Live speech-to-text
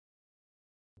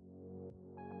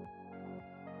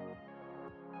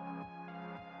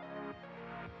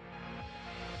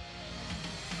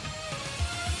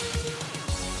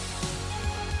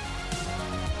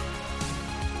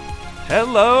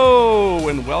Hello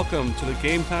and welcome to the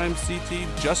Game Time CT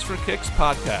Just for Kicks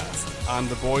podcast. I'm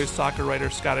the boys soccer writer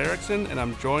Scott Erickson, and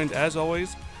I'm joined as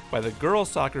always by the girls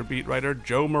soccer beat writer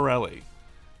Joe Morelli.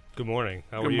 Good morning.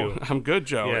 How are you? I'm good,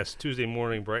 Joe. Yes, Tuesday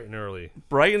morning, bright and early.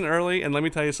 Bright and early, and let me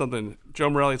tell you something. Joe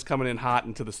Morelli's coming in hot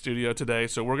into the studio today,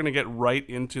 so we're going to get right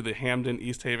into the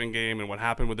Hamden-East Haven game and what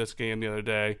happened with this game the other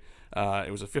day.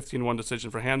 It was a 15-1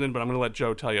 decision for Hamden, but I'm going to let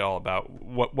Joe tell you all about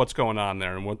what's going on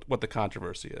there and what the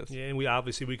controversy is. Yeah, and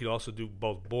we could also do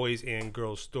both boys and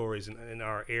girls stories in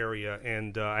our area,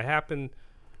 and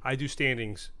I do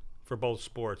standings for both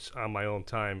sports on my own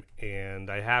time, and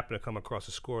I happened to come across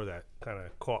a score that kind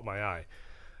of caught my eye.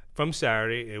 From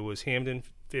Saturday, it was Hamden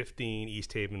 15,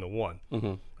 East Haven 1.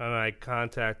 Mm-hmm. And I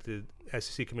contacted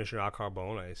SEC Commissioner Al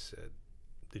Carbone. I said,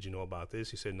 did you know about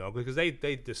this? He said no, because they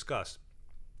discussed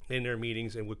in their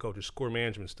meetings and with coaches score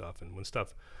management stuff, and when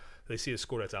they see a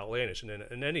score that's outlandish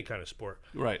in any kind of sport.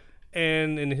 Right.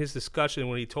 And in his discussion,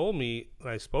 when he told me,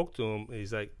 when I spoke to him,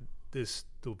 he's like,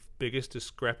 the biggest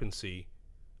discrepancy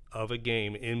of a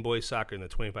game in boys soccer in the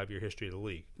 25-year history of the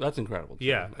league. That's incredible.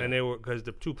 Yeah, and they were, because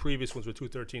the two previous ones were 2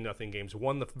 13-0 games.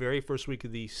 One the very first week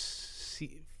of the SEC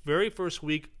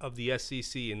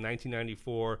in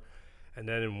 1994, and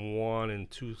then one in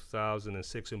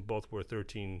 2006, and both were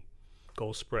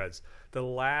 13-goal spreads. The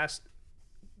last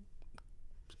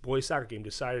boys soccer game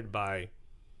decided by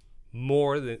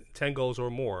more than 10 goals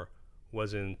or more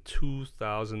was in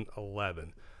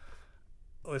 2011.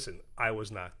 Listen, I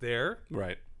was not there.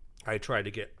 Right. I tried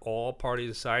to get all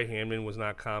parties aside. Hamden was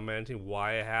not commenting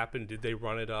why it happened. Did they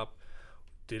run it up?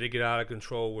 Did it get out of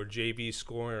control? Were JV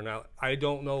scoring or not? I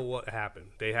don't know what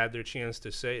happened. They had their chance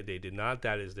to say it. They did not.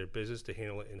 That is their business to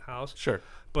handle it in-house. Sure.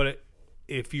 But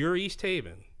if you're East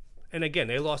Haven, and again,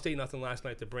 they lost 8-0 last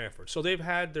night to Brantford, so they've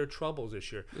had their troubles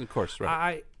this year. Of course,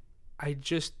 right.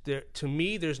 To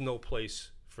me, there's no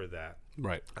place for that.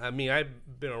 Right. I mean,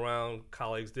 I've been around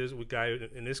colleagues. There's a guy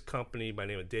in this company by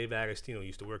the name of Dave Agostino,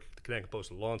 used to work at the Connecticut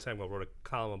Post a long time ago, wrote a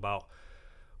column about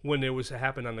when there was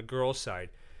happened on the girls' side.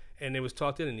 And it was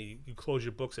talked in, and you close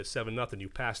your books at 7-0, you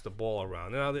pass the ball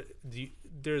around. Now,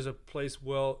 there's a place,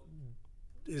 well,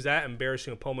 is that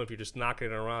embarrassing opponent if you're just knocking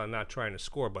it around and not trying to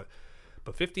score? But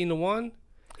 15-1,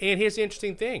 and here's the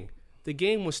interesting thing. The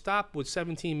game was stopped with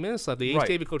 17 minutes left. The East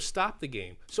Haven coach stopped the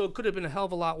game. So it could have been a hell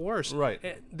of a lot worse. Right.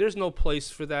 And there's no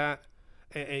place for that.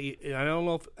 And I don't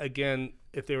know,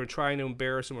 if they were trying to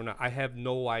embarrass him or not. I have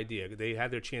no idea. They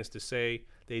had their chance to say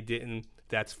they didn't.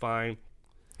 That's fine.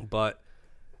 But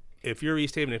if you're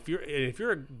East Haven, if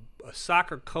you're a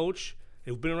soccer coach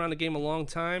who's been around the game a long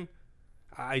time,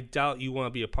 I doubt you want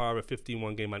to be a part of a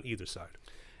 15-1 game on either side.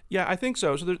 Yeah, I think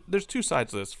so. So there's two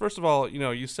sides to this. First of all,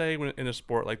 you say when in a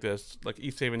sport like this, like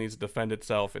East Haven needs to defend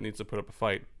itself, it needs to put up a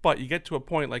fight. But you get to a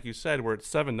point, like you said, where it's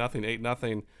 7-0,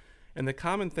 8-0, and the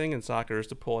common thing in soccer is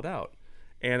to pull it out.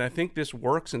 And I think this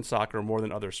works in soccer more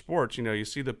than other sports. You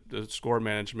see the score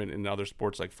management in other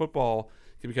sports like football,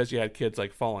 because you had kids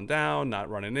like falling down, not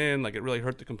running in, like it really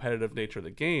hurt the competitive nature of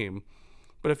the game.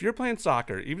 But if you're playing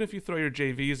soccer, even if you throw your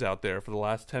JVs out there for the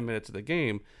last 10 minutes of the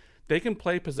game, they can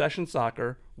play possession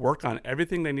soccer, work on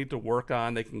everything they need to work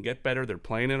on. They can get better. They're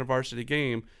playing in a varsity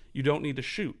game. You don't need to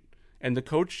shoot. And the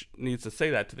coach needs to say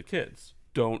that to the kids.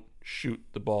 Don't shoot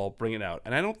the ball. Bring it out.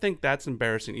 And I don't think that's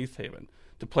embarrassing East Haven.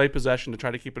 To play possession, to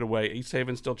try to keep it away. East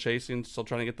Haven still chasing, still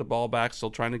trying to get the ball back,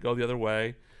 still trying to go the other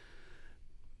way.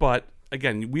 But,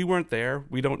 again, we weren't there.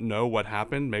 We don't know what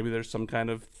happened. Maybe there's some kind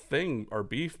of thing or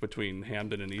beef between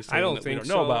Hamden and East Haven I don't that think we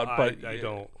don't know about. But I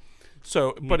don't.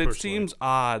 So, but it personally. seems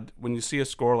odd when you see a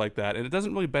score like that, and it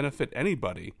doesn't really benefit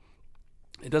anybody.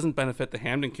 It doesn't benefit the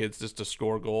Hamden kids just to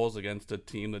score goals against a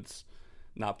team that's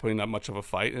not putting up much of a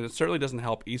fight, and it certainly doesn't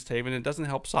help East Haven. It doesn't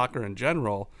help soccer in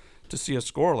general to see a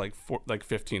score like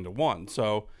 15-1.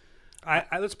 So,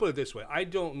 let's put it this way: I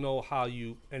don't know how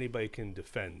anybody can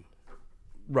defend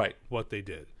what they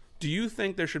did. Do you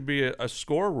think there should be a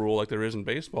score rule like there is in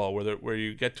baseball, where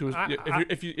you get to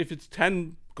if it's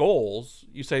 10 goals,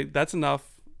 you say that's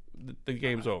enough, the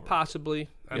game's over? Possibly.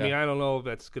 I mean, I don't know if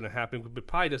that's going to happen, but it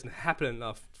probably doesn't happen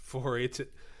enough for it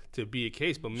to be a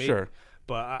case. But maybe, sure.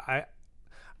 But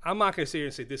I'm not going to sit here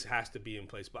and say this has to be in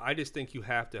place. But I just think you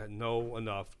have to know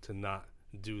enough to not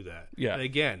do that. Yeah. And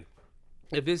again,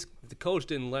 if the coach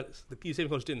didn't the East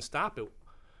Haven coach didn't stop it.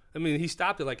 I mean, he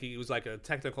stopped it like it was like a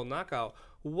technical knockout.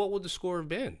 What would the score have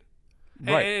been?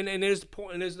 Right. And there's the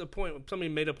point. And there's the point. Somebody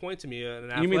made a point to me.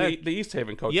 You mean the East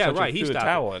Haven coach? Yeah, right. He stopped the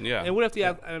towel in. Yeah. And what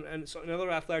if and so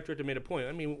another athletic director made a point?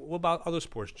 I mean, what about other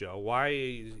sports, Joe? Why are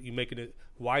you making it?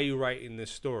 Why are you writing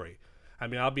this story? I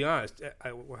mean, I'll be honest.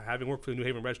 Having worked for the New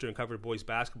Haven Register and covered boys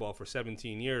basketball for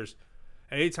 17 years,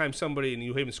 anytime somebody in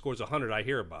New Haven scores 100, I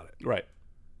hear about it. Right.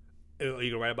 Are you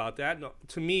going to write about that? No.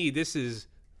 To me, this is,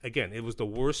 again, it was the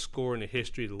worst score in the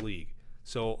history of the league.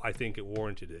 So I think it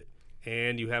warranted it.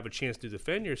 And you have a chance to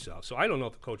defend yourself. So I don't know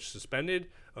if the coach is suspended,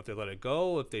 or if they let it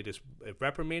go, if they just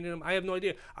reprimanded him. I have no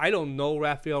idea. I don't know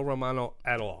Rafael Romano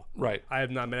at all. Right. I have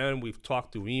not met him. We've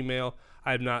talked through email.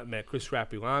 I have not met Chris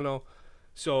Rapulano.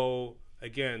 So,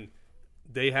 again,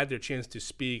 they had their chance to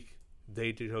speak.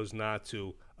 They chose not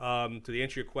to. To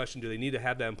answer your question, do they need to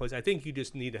have that in place? I think you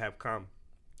just need to have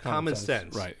common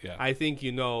sense. Right, yeah. I think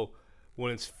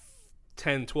when it's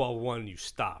 10, 12, 1, you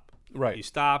stop. Right. You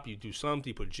stop. You do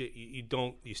something.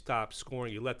 You stop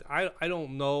scoring. You let. I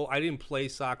don't know. I didn't play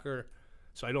soccer,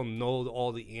 so I don't know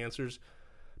all the answers.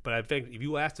 But I think if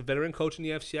you asked a veteran coach in the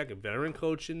FCX, a veteran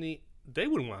coach they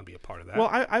wouldn't want to be a part of that. Well,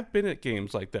 I've been at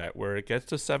games like that where it gets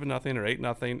to 7-0 or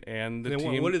 8-0, and the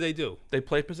team. What do they do? They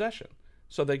play possession.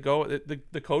 So they go.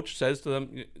 The coach says to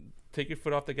them, "Take your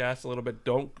foot off the gas a little bit.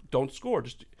 Don't score.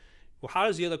 Just." Well, how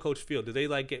does the other coach feel? Do they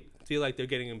feel like they're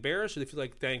getting embarrassed, or do they feel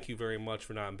like thank you very much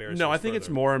for not embarrassing? No, I us think further? it's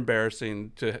more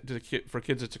embarrassing for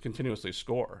kids to continuously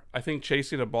score. I think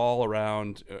chasing a ball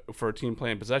around for a team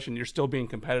playing possession, you're still being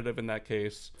competitive in that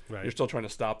case. Right. You're still trying to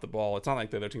stop the ball. It's not like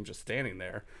the other team's just standing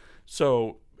there.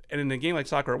 So, and in a game like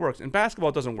soccer, it works. In basketball,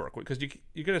 it doesn't work because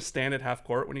you're going to stand at half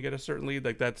court when you get a certain lead.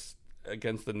 Like that's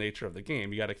against the nature of the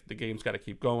game. The game's got to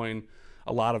keep going.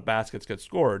 A lot of baskets get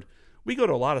scored. We go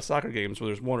to a lot of soccer games where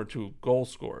there's 1 or 2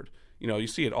 goals scored. You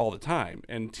see it all the time,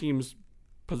 and teams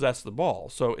possess the ball.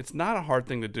 So it's not a hard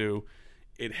thing to do.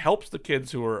 It helps the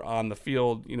kids who are on the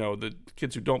field, the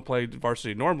kids who don't play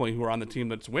varsity normally, who are on the team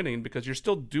that's winning, because you're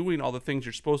still doing all the things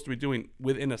you're supposed to be doing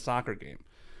within a soccer game.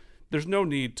 There's no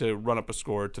need to run up a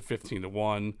score to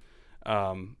 15-1.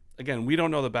 Again, we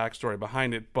don't know the backstory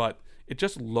behind it, but it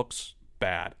just looks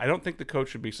bad. I don't think the coach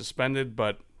should be suspended,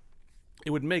 but it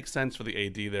would make sense for the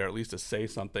AD there at least to say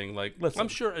something like, listen. I'm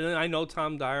sure, and I know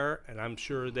Tom Dyer, and I'm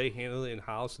sure they handle it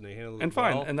in-house, and they handle it and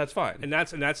fine, well. and that's fine. And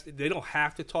that's they don't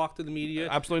have to talk to the media.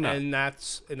 Absolutely not.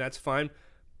 And that's fine.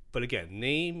 But again,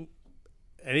 name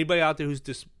anybody out there who's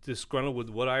disgruntled with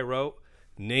what I wrote,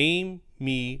 name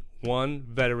me one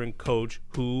veteran coach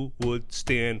who would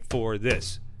stand for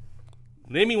this.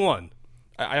 Name me one.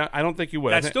 I don't think you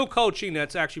would. That's still coaching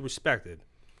that's actually respected.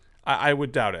 I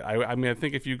would doubt it. I mean, I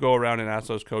think if you go around and ask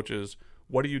those coaches,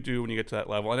 what do you do when you get to that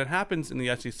level? And it happens in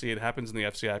the SEC, it happens in the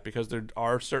FCI, because there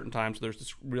are certain times there's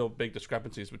this real big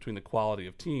discrepancies between the quality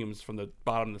of teams from the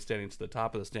bottom of the standings to the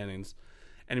top of the standings.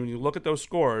 And when you look at those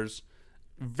scores,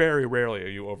 very rarely are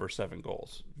you over 7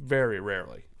 goals. Very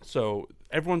rarely. So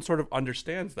everyone sort of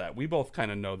understands that. We both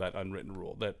kind of know that unwritten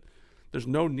rule, that there's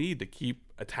no need to keep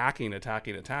attacking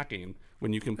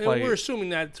when you can play. And we're assuming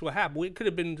that's what happened. It could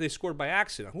have been they scored by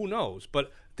accident. Who knows?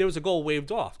 But there was a goal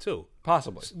waved off, too.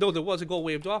 Possibly. No, there was a goal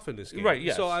waved off in this game. Right,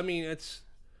 yes. So, I mean, this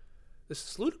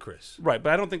is ludicrous. Right,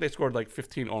 but I don't think they scored like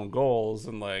 15 own goals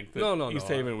and like East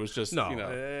Haven was just, no.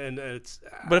 And it's.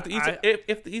 But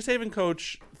if the East Haven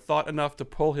coach thought enough to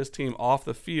pull his team off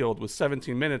the field with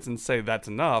 17 minutes and say that's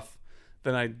enough,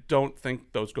 then I don't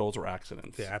think those goals were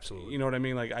accidents. Yeah, absolutely. You know what I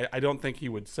mean? Like, I don't think he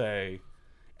would say,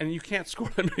 and you can't score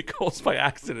that many goals by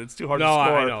accident. It's too hard to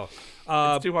score. I know.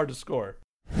 It's too hard to score.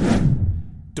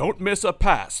 Don't miss a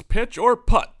pass, pitch, or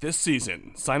putt this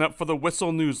season. Sign up for the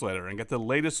Whistle newsletter and get the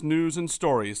latest news and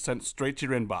stories sent straight to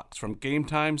your inbox from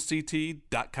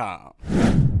GameTimeCT.com.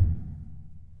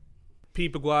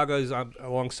 Pete Beguaga is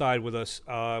alongside with us.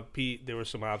 Pete, there were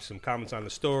some comments on the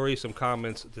story, some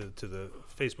comments to the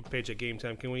Facebook page at Game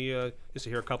Time. Can we just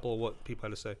hear a couple of what people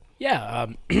had to say? Yeah,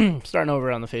 starting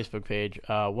over on the Facebook page,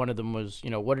 one of them was,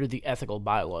 what are the ethical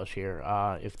bylaws here?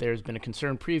 If there's been a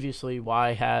concern previously,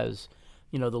 why has,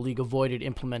 the league avoided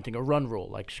implementing a run rule,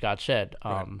 like Scott said?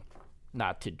 Right.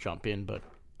 Not to jump in, but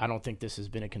I don't think this has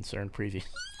been a concern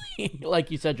previously. Like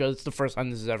you said, Joe, it's the first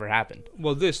time this has ever happened.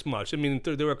 Well, this much. I mean,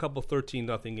 there were a couple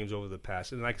 13-0 games over the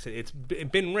past. And like I said, it's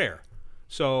been rare.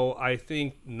 So I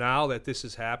think now that this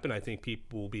has happened, I think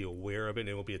people will be aware of it, and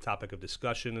it will be a topic of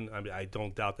discussion. And I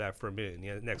don't doubt that for a minute in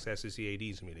the next SEC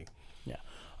AD's meeting. Yeah.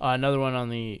 Another one on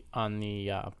the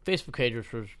Facebook page,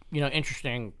 which was,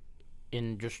 interesting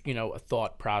in just, a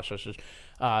thought processes.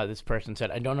 This person said,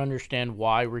 I don't understand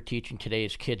why we're teaching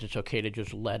today's kids it's okay to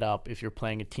just let up if you're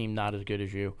playing a team not as good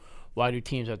as you. Why do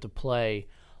teams have to play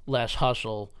less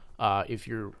hustle? If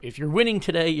you're winning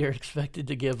today, you're expected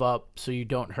to give up so you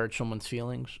don't hurt someone's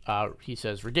feelings. He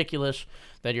says, ridiculous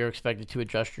that you're expected to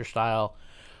adjust your style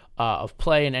of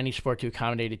play in any sport to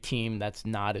accommodate a team that's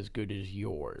not as good as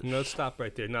yours. Let's stop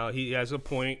right there. Now, he has a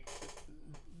point.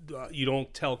 You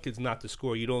don't tell kids not to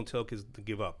score. You don't tell kids to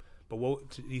give up.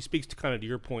 But he speaks to kind of to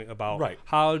your point about Right.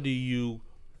 how do you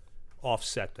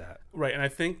offset that? Right, and I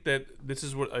think that this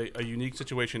is what a unique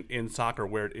situation in soccer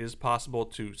where it is possible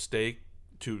to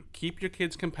keep your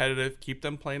kids competitive, keep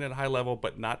them playing at a high level,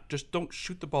 but not just don't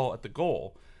shoot the ball at the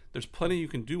goal. There's plenty you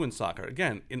can do in soccer.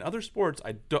 Again, in other sports,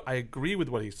 I agree with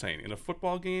what he's saying. In a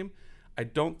football game, I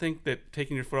don't think that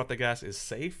taking your foot off the gas is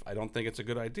safe. I don't think it's a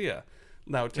good idea.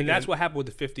 Now, And that's what happened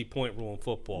with the 50-point rule in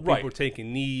football. Right. People were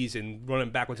taking knees and running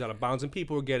backwards out of bounds, and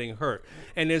people were getting hurt.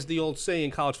 And there's the old saying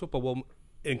in college football, well,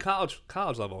 in college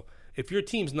level, if your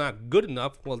team's not good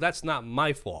enough, well, that's not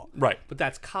my fault. Right. But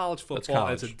that's college football.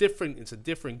 college. It's a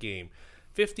different game.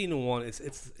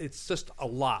 15-1, it's just a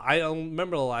lot. I don't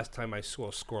remember the last time I saw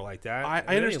a score like that.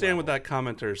 I understand what that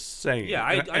commenter's saying. Yeah,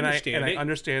 I understand I it.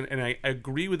 understand, and I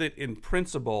agree with it in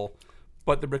principle,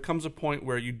 but there becomes a point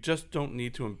where you just don't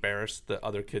need to embarrass the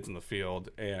other kids in the field.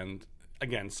 And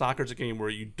again, soccer's a game where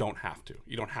you don't have to.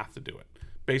 You don't have to do it.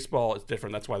 Baseball is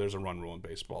different. That's why there's a run rule in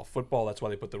baseball. Football, that's why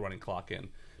they put the running clock in,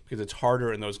 because it's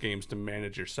harder in those games to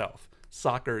manage yourself.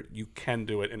 Soccer, you can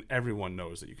do it, and everyone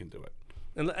knows that you can do it.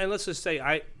 And let's just say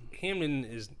Hamden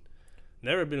has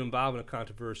never been involved in a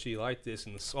controversy like this.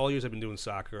 In all years I've been doing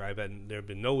soccer, there have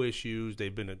been no issues.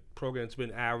 They've been a program that's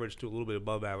been average to a little bit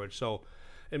above average. So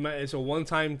it's a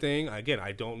one-time thing. Again,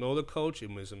 I don't know the coach.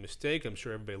 It was a mistake. I'm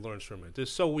sure everybody learns from it.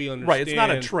 Just so we understand. Right, it's not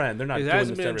a trend. They're not doing this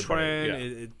to everybody. It hasn't been a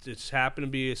trend. Yeah. It's happened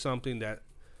to be something that,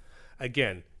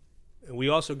 again, we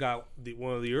also got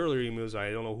one of the earlier emails, I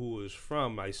don't know who it was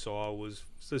from, I saw was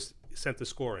just sent the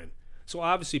score in. So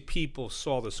obviously people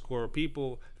saw the score.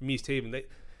 People from East Haven,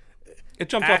 It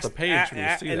jumped off the page when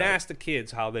you see and that. asked the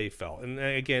kids how they felt. And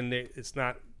again, it's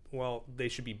not, well, they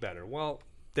should be better. Well,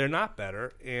 they're not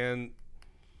better, and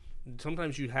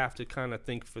sometimes you have to kind of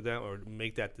think for them or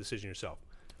make that decision yourself.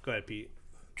 Go ahead, Pete.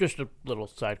 Just a little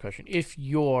side question. If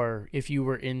you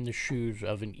were in the shoes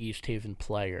of an East Haven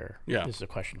player, Yeah. this is a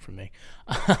question for me.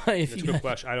 That's a good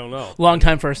question. I don't know. Long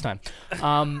time, first time.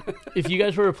 If you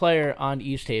guys were a player on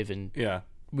East Haven, Yeah.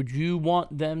 would you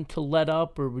want them to let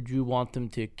up, or would you want them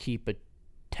to keep a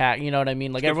tag? You know what I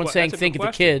mean? Like That's a good everyone's que- saying, that's a think good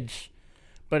of the question. kids.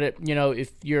 But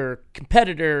if you're a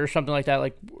competitor or something like that,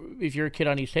 like if you're a kid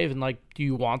on East Haven, like, do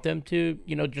you want them to,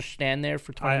 just stand there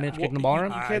for 20 minutes kicking the ball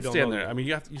around? You I can't don't stand know. there. I mean,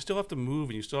 you still have to move,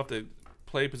 and you still have to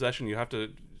play possession. You have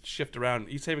to shift around.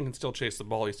 East Haven can still chase the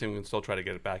ball. East Haven can still try to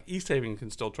get it back. East Haven can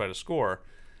still try to score.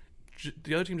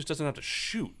 The other team just doesn't have to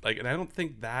shoot. And I don't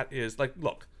think that is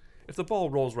look, if the ball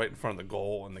rolls right in front of the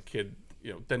goal and the kid,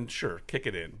 then sure, kick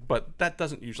it in. But that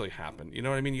doesn't usually happen. You know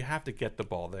what I mean? You have to get the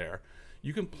ball there.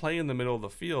 You can play in the middle of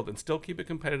the field and still keep it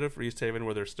competitive for East Haven,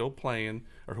 where they're still playing,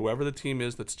 or whoever the team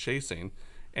is that's chasing,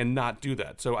 and not do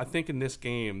that. So I think in this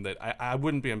game that I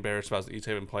wouldn't be embarrassed if I was an East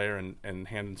Haven player and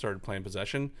Hamden started playing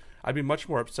possession. I'd be much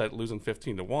more upset losing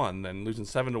 15-1 than losing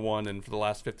 7-1, and for the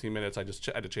last 15 minutes I just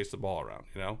had to chase the ball around,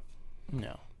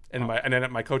 No. And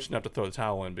then my coach didn't have to throw the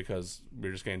towel in because we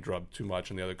were just getting drubbed too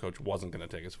much, and the other coach wasn't going to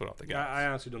take his foot off the gas. I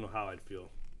honestly don't know how I'd feel.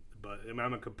 But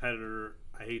I'm a competitor.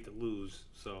 I hate to lose,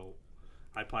 so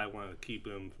I probably want to keep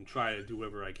them and try to do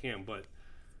whatever I can. But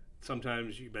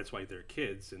sometimes that's why they're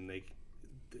kids, and the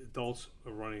adults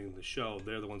are running the show.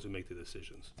 They're the ones who make the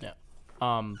decisions. Yeah.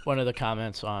 One of the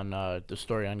comments on the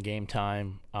story on Game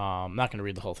Time, I'm not going to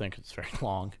read the whole thing because it's very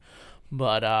long,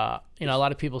 but a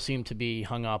lot of people seem to be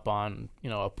hung up on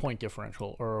a point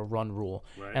differential or a run rule,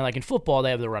 Right. and like in football they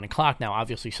have the running clock now.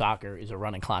 Obviously, soccer is a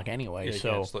running clock anyway, Yeah, you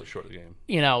so can't slit short the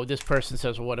game. this person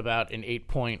says, well, what about an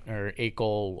 8-point or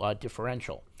 8-goal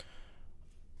differential?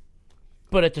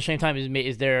 But at the same time,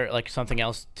 is there like something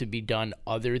else to be done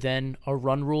other than a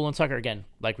run rule in soccer? Again,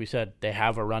 like we said, they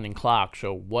have a running clock.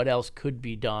 So what else could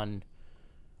be done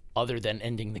other than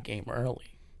ending the game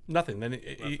early? Nothing. Then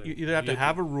you either have to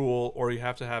have a rule, or you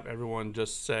have to have everyone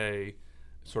just say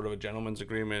sort of a gentleman's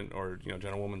agreement or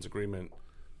gentlewoman's agreement.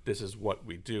 This is what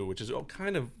we do, which is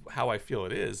kind of how I feel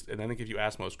it is. And I think if you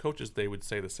ask most coaches, they would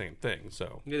say the same thing.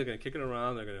 So Yeah, they're going to kick it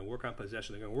around. They're going to work on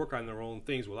possession. They're going to work on their own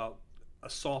things without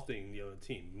assaulting the other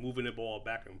team, moving the ball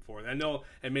back and forth. I know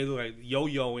it may look like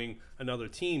yo-yoing another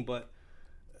team, but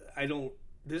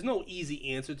there's no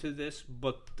easy answer to this,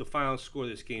 but the final score of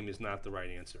this game is not the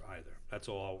right answer either. That's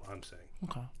all I'm saying.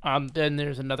 Okay. Then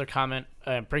there's another comment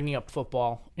bringing up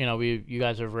football. You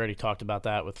guys have already talked about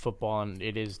that with football, and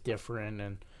it is different,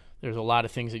 and there's a lot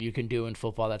of things that you can do in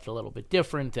football that's a little bit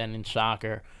different than in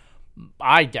soccer.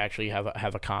 I actually have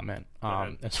a comment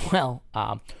as well.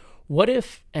 What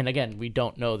if, and again, we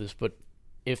don't know this, but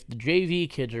if the JV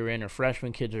kids are in or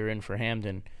freshman kids are in for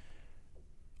Hamden,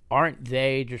 aren't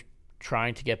they just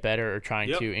trying to get better or trying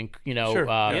Yep. to, Sure.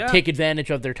 Yeah. take advantage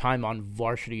of their time on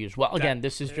varsity as well. Again,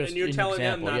 this is just and you're an telling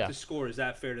example. them not yeah. to score. Is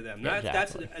that fair to them? Yeah,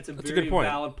 That's exactly. a That's a very good point.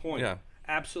 valid point. Yeah.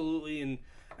 Absolutely, and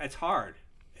it's hard.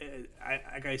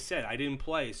 Like I said, I didn't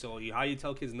play, so how you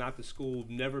tell kids not to school who've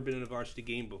never been in a varsity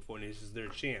game before, and this is their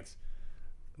chance.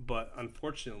 But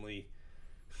unfortunately,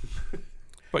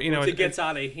 But once it gets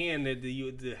out of hand,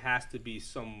 there has to be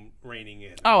some reining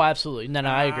in. Oh, absolutely. No,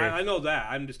 I agree. I know that.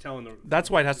 I'm just telling the.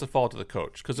 That's why it has to fall to the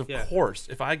coach. Because of Yeah. course,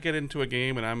 if I get into a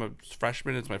game and I'm a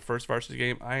freshman, it's my first varsity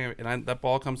game. That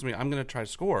ball comes to me, I'm going to try to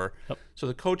score. Yep. So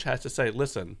the coach has to say,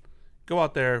 "Listen, go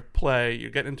out there, play. You're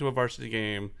getting into a varsity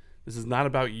game. This is not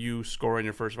about you scoring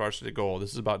your first varsity goal.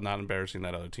 This is about not embarrassing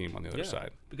that other team on the other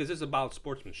side." Because it's about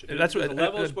sportsmanship. And that's There's what- a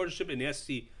level of sportsmanship in the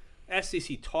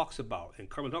SEC talks about, and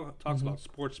Carmen talks about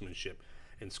sportsmanship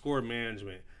and score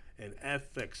management and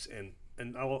ethics and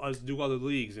us do other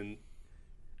leagues, and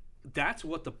that's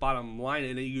what the bottom line.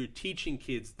 And you're teaching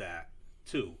kids that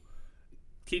too,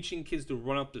 teaching kids to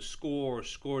run up the score or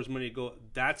score as many goals.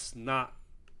 That's not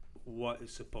what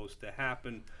is supposed to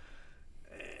happen.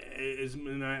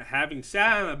 Having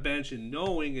sat on a bench and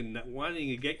knowing and not wanting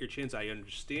to get your chance, I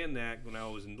understand that when I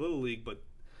was in Little League, but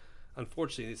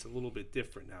unfortunately it's a little bit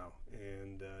different now.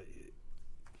 And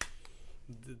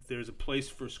there's a place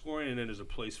for scoring and then there's a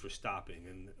place for stopping.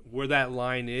 And where that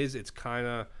line is, it's kind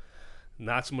of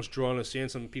not so much drawing a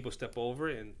sand. Some people step over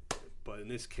it, but in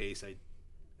this case,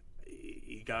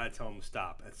 you got to tell them to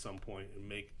stop at some point and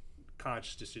make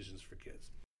conscious decisions for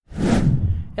kids.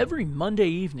 Every Monday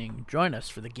evening, join us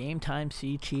for the Game Time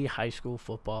CT High School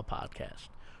Football Podcast.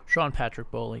 Sean Patrick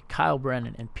Boley, Kyle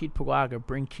Brennan, and Pete Paguaga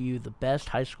bring to you the best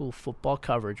high school football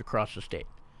coverage across the state.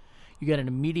 You get an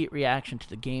immediate reaction to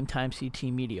the Game Time CT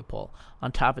media poll,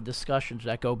 on top of discussions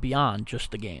that go beyond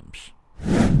just the games.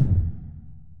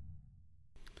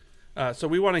 So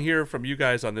we want to hear from you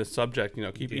guys on this subject.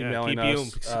 Keep emailing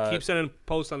us. Keep sending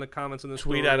posts on the comments on the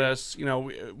Tweet story. at us.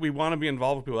 We want to be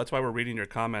involved with people. That's why we're reading your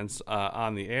comments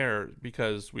on the air,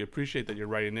 because we appreciate that you're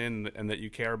writing in and that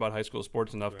you care about high school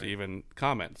sports enough to even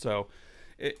comment. So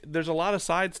there's a lot of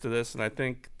sides to this, and I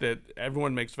think that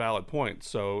everyone makes valid points.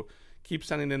 So keep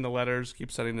sending in the letters,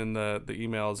 keep sending in the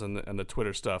emails and the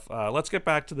Twitter stuff. Let's get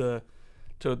back to the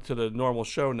normal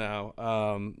show now.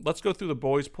 Let's go through the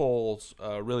boys polls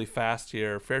really fast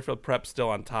here. Fairfield Prep still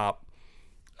on top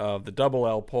of the Double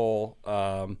L poll,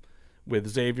 with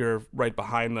Xavier right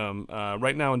behind them.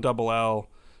 Right now in Double L,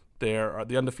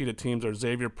 the undefeated teams are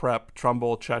Xavier Prep,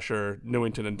 Trumbull, Cheshire,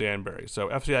 Newington, and Danbury. So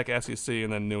FCIAC, SEC,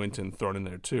 and then Newington thrown in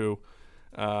there too.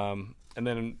 And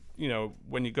then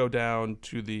when you go down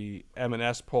to the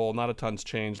M&S poll, not a ton's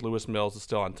changed. Lewis Mills is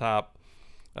still on top.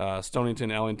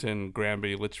 Stonington, Ellington,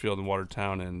 Granby, Litchfield, and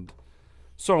Watertown, and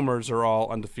Somers are all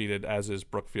undefeated, as is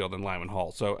Brookfield and Lyman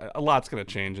Hall. So a lot's going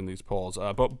to change in these polls.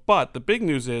 But the big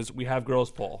news is we have girls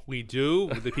poll. We do.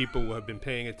 The people who have been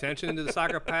paying attention to the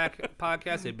Soccer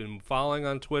Podcast, they've been following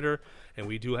on Twitter, and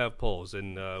we do have polls.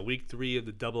 In week 3 of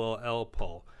the Double L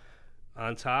poll,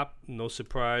 on top, no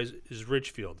surprise, is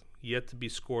Ridgefield. Yet to be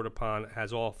scored upon,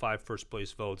 has all 5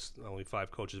 first-place votes, only 5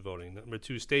 coaches voting. Number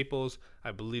 2, Staples,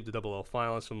 I believe the Double L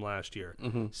finalists from last year.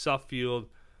 Suffield,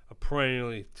 a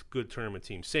perennially good tournament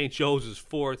team. St. Joe's is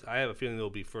 4th. I have a feeling they'll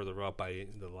be further up by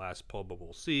the last poll, but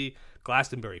we'll see.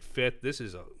 Glastonbury 5th. This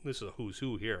is a who's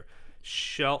who here.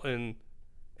 Shelton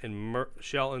and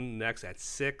Shelton next at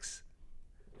 6,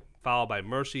 followed by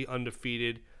Mercy,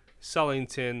 undefeated.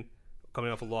 Sulington,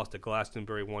 coming off a loss to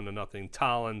Glastonbury, 1-0.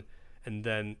 Tolland, and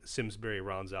then Simsbury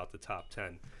rounds out the top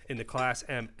 10. In the Class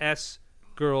MS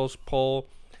girls poll,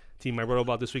 team I wrote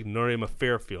about this week, Nuriema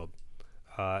Fairfield,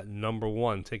 number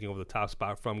 1, taking over the top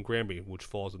spot from Granby, which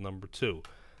falls at number 2.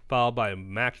 Followed by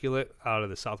Immaculate out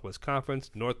of the Southwest Conference.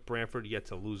 North Branford yet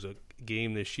to lose a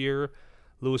game this year.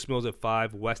 Lewis Mills at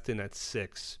 5, Weston at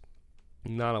 6.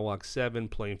 Nonawak 7,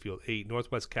 Plainfield 8,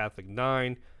 Northwest Catholic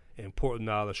 9, and Portland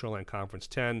out of the Shoreline Conference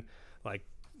 10. Like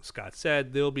Scott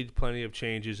said, there'll be plenty of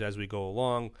changes as we go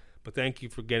along, but thank you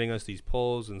for getting us these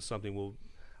polls, and something we'll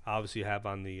obviously have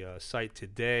on the site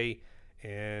today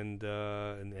and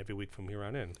every week from here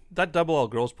on in. That Double L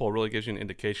girls poll really gives you an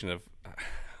indication of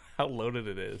how loaded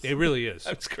it is. It really is.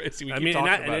 That's crazy. We I keep mean, talking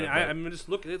and about it. I'm just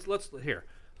looking. Let's here.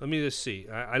 Let me just see.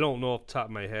 I don't know off the top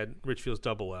of my head. Richfield's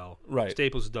Double L. Right.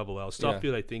 Staples is Double L.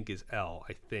 Stuffield, I think, is L.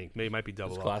 I think. Maybe it might be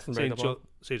Double L. Glastonbury double L?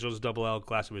 St. Joe's Double L.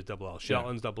 Glastonbury's Double L.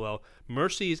 Shelton's Double L.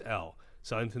 Mercy's L.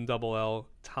 Southington Double L.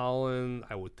 Tolland,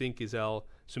 I would think, is L.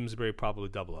 Simsbury probably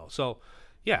Double L. So,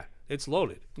 yeah, it's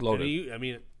loaded. Loaded.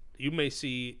 You may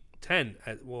see 10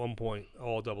 at one point,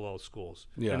 all Double L schools.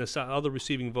 Yeah. And the other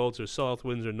receiving votes are South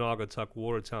Windsor, Naugatuck,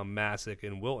 Watertown, Massac,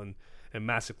 and Wilton. and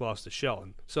Massac lost to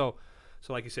Shelton. So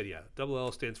like you said, yeah, double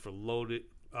L stands for loaded.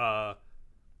 I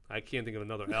can't think of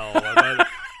another L.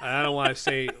 I don't want to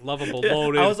say lovable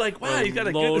loaded. I was like, wow, you got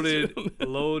a loaded,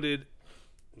 loaded.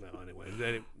 No,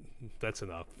 anyway, that's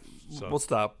enough. So We'll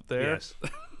stop there. yes.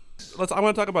 I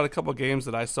want to talk about a couple games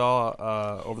that I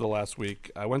saw over the last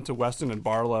week. I went to Weston and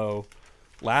Barlow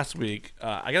last week.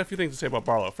 I got a few things to say about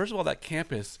Barlow. First of all, that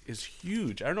campus is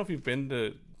huge. I don't know if you've been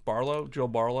to Barlow, Joe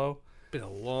Barlow, Been a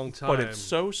long time. but it's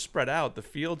so spread out. The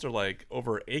fields are like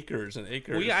over acres and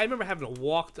acres. Well, yeah, I remember having to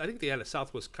walk. I think they had a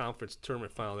Southwest Conference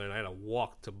tournament final there, and I had to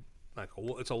walk to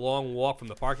it's a long walk from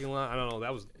the parking lot. I don't know.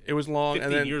 That was It was long. 15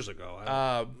 and then, years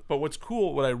ago. But what's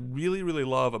cool, what I really, really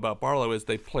love about Barlow is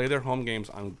they play their home games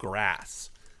on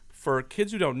grass. For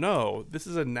kids who don't know, this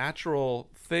is a natural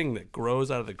thing that grows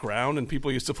out of the ground, and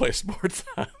people used to play sports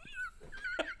on.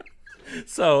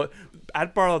 So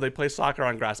at Barlow, they play soccer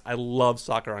on grass. I love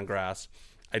soccer on grass.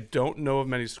 I don't know of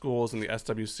many schools in the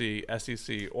SWC,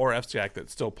 SEC, or FCIAC that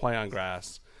still play on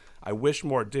grass. I wish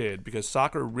more did, because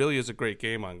soccer really is a great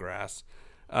game on grass.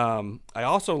 I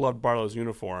also loved Barlow's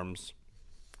uniforms.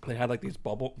 They had like these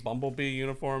bumblebee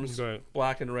uniforms, Right.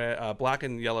 black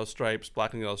and yellow stripes,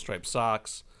 black and yellow striped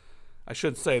socks. I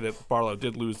should say that Barlow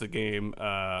did lose the game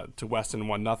to Weston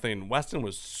 1-0. Weston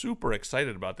was super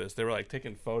excited about this. They were like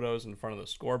taking photos in front of the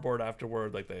scoreboard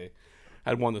afterward, like they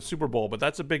had won the Super Bowl. But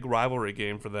that's a big rivalry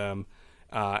game for them.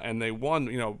 And they won.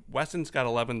 You know, Weston's got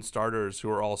 11 starters who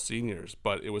are all seniors,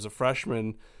 but it was a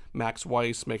freshman, Max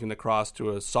Weiss, making the cross to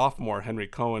a sophomore, Henry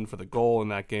Cohen, for the goal in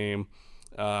that game.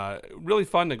 Really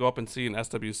fun to go up and see an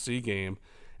SWC game.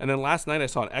 And then last night I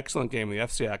saw an excellent game in the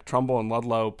FCIAC. Trumbull and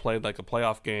Ludlow played like a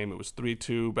playoff game. It was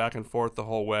 3-2, back and forth the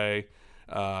whole way.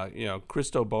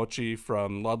 Cristo Bocci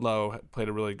from Ludlow played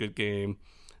a really good game.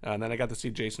 And then I got to see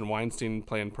Jason Weinstein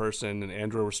play in person, and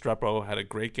Andrew Restrepo had a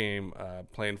great game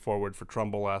playing forward for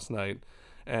Trumbull last night.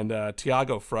 And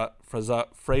Tiago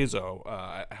Frazo,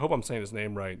 I hope I'm saying his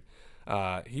name right.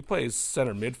 He plays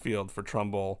center midfield for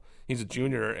Trumbull. He's a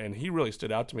junior, and he really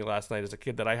stood out to me last night as a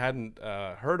kid that I hadn't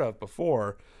heard of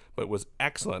before, but was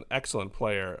excellent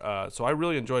player. So I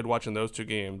really enjoyed watching those two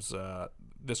games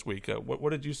this week. What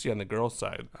did you see on the girls'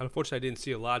 side? Unfortunately, I didn't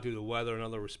see a lot due to the weather and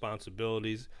other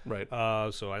responsibilities. Right.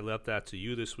 So I left that to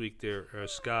you this week there,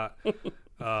 Scott.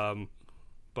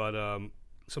 But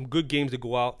some good games to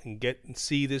go out and get and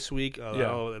see this week.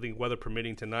 I think weather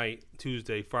permitting tonight,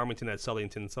 Tuesday, Farmington at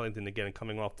Southington. Southington, again,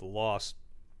 coming off the loss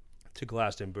to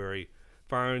Glastonbury.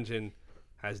 Farmington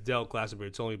has dealt Glastonbury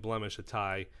its only blemish, a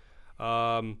tie.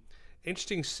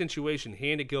 Interesting situation.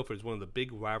 Hand at Guilford is one of the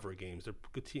big rivalry games. They're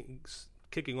good teams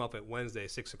kicking off at Wednesday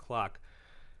at 6 o'clock.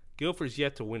 Guilford's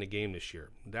yet to win a game this year.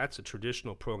 That's a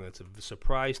traditional program. It's a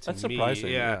surprise to me. That's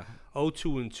surprising, yeah.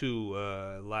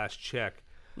 0-2-2 last check.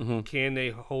 Mm-hmm. Can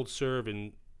they hold serve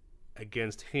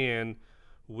against Han,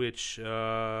 which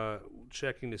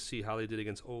checking to see how they did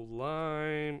against Old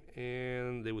Lyme,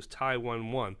 and they was tie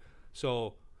 1-1.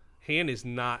 So Han is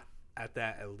not at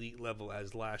that elite level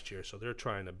as last year, so they're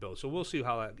trying to build. So we'll see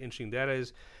how interesting that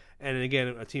is. And again,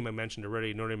 a team I mentioned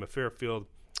already, Notre Dame of Fairfield,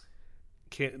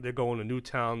 they're going to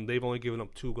Newtown. They've only given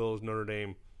up 2 goals, Notre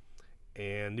Dame.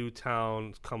 And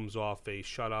Newtown comes off a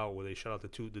shutout where they shut out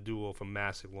the duo from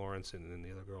Massac, Lawrence, and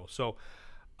the other girl. So,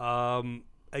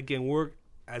 again,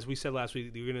 as we said last week,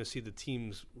 you're going to see the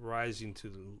teams rising to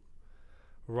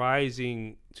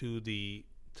the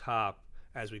top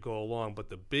as we go along. But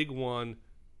the big one,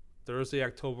 Thursday,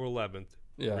 October 11th,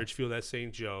 Richfield at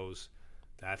St. Joe's.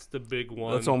 That's the big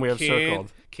one. That's the one we have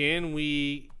circled. Can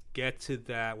we get to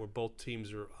that where both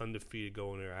teams are undefeated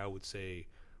going there? I would say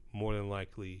more than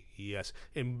likely, yes.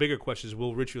 And bigger question is,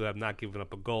 will Richfield have not given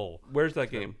up a goal? Where's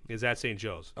that game? Is that St.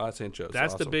 Joe's? At St. Joe's.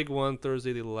 That's awesome. the big one,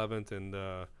 Thursday the 11th, and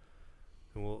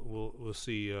we'll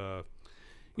see.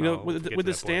 With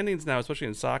the standings now, especially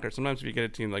in soccer, sometimes if you get a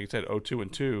team like you said,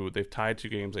 0-2-2, they've tied 2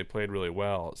 games, they played really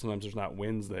well. Sometimes there's not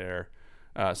wins there,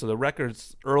 so the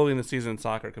records early in the season in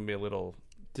soccer can be a little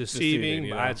deceiving.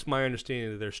 You know? It's my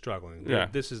understanding that they're struggling.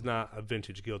 This is not a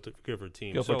vintage Guilford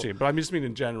team. But I just mean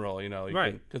in general,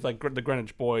 right? Because like the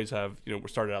Greenwich boys have, were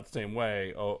started out the same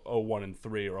way, 0-1-3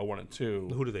 or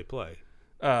 0-1-2. Who do they play?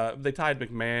 They tied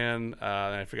McMahon, and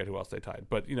I forget who else they tied,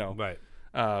 but right.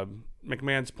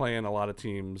 McMahon's playing a lot of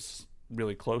teams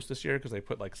really close this year because they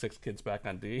put like 6 kids back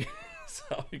on D,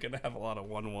 so you're gonna have a lot of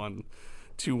 1-1,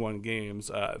 2-1 games.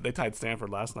 They tied Stanford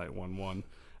last night 1-1.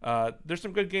 There's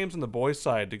some good games on the boys'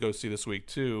 side to go see this week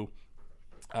too.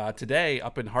 Today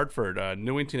up in Hartford,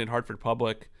 Newington and Hartford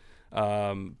Public,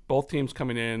 both teams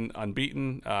coming in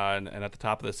unbeaten and at the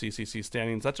top of the CCC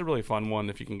standings. That's a really fun one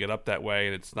if you can get up that way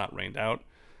and it's not rained out.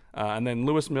 And then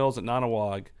Lewis Mills at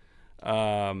Nonawag.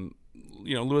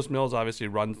 Lewis Mills obviously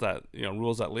rules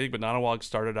that league, but Nonawag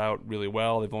started out really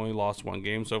well. They've only lost one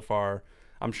game so far.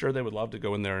 I'm sure they would love to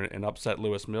go in there and upset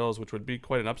Lewis Mills, which would be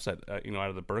quite an upset, out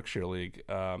of the Berkshire League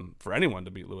for anyone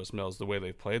to beat Lewis Mills the way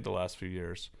they've played the last few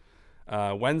years.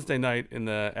 Wednesday night in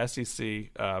the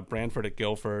SEC, Brantford at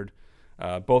Guilford.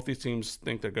 Both these teams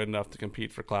think they're good enough to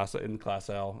compete for Class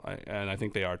L, and I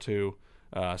think they are too.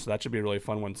 So that should be a really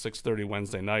fun one. 6:30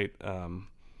 Wednesday night.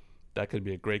 That could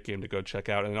be a great game to go check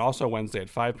out. And then also Wednesday at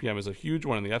 5 p.m. is a huge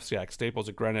one in the FCX. Staples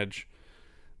at Greenwich.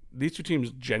 These two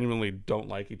teams genuinely don't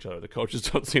like each other. The coaches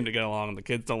don't seem to get along. The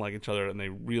kids don't like each other, and they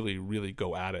really, really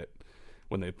go at it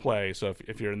when they play. So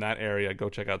if you're in that area, go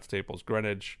check out Staples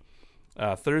Greenwich.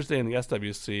 Thursday in the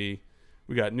SWC,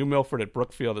 we got New Milford at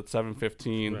Brookfield at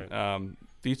 7:15. Right.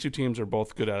 These two teams are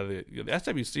both good out of the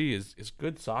SWC is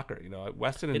good soccer.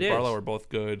 Weston and Barlow are both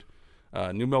good.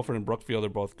 New Milford and Brookfield are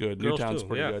both good. Girls Newtown's too.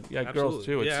 pretty Yeah, good. Yeah, absolutely. girls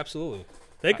too. Yeah, absolutely.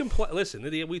 They can play. Listen,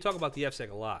 we talk about the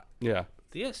FSEC a lot. Yeah.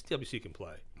 The SWC can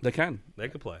play. They can. They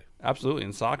can play. Absolutely.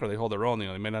 In soccer, they hold their own.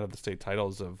 They may not have the state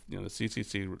titles of the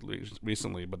CCC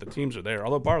recently, but the teams are there.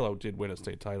 Although Barlow did win a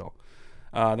state title.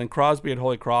 Then Crosby at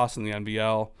Holy Cross in the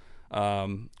NBL.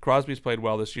 Crosby's played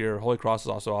well this year. Holy Cross is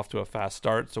also off to a fast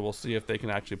start, so we'll see if they can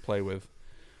actually play with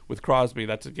Crosby.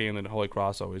 That's a game that Holy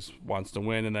Cross always wants to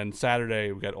win. And then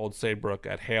Saturday, we got Old Saybrook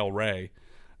at Hale Ray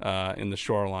in the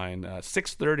Shoreline.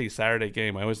 6:30 Saturday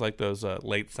game. I always like those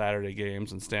late Saturday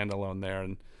games and standalone there.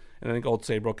 And I think Old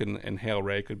Saybrook and Hale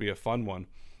Ray could be a fun one.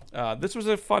 This was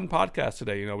a fun podcast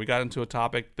today. We got into a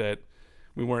topic that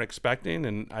we weren't expecting,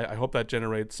 and I hope that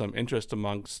generates some interest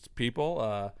amongst people.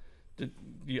 I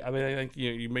think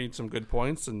you made some good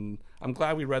points, and I'm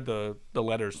glad we read the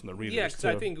letters from the readers. Yeah, because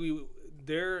I think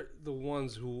they're the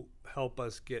ones who help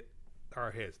us get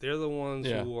our hits. They're the ones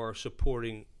who are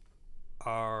supporting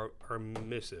our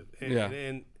missive.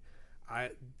 And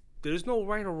there's no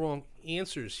right or wrong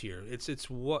answers here. It's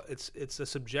a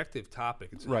subjective topic.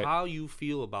 It's how you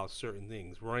feel about certain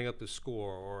things, running up the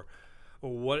score, or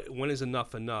when is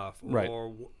enough, right.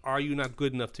 or are you not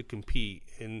good enough to compete,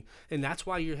 and that's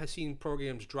why you're seeing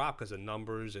programs drop because of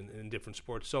numbers and different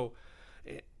sports. So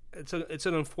it's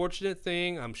an unfortunate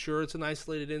thing. I'm sure it's an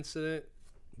isolated incident,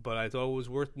 but I thought it was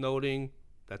worth noting.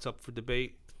 That's up for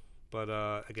debate. But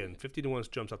again, 50-1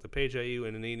 jumps off the page at you,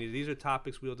 and these are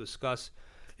topics we'll discuss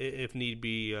if need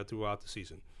be throughout the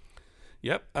season.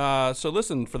 Yep. So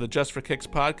listen, for the Just for Kicks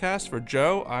podcast, for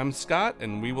Joe, I'm Scott,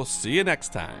 and we will see you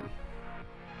next time.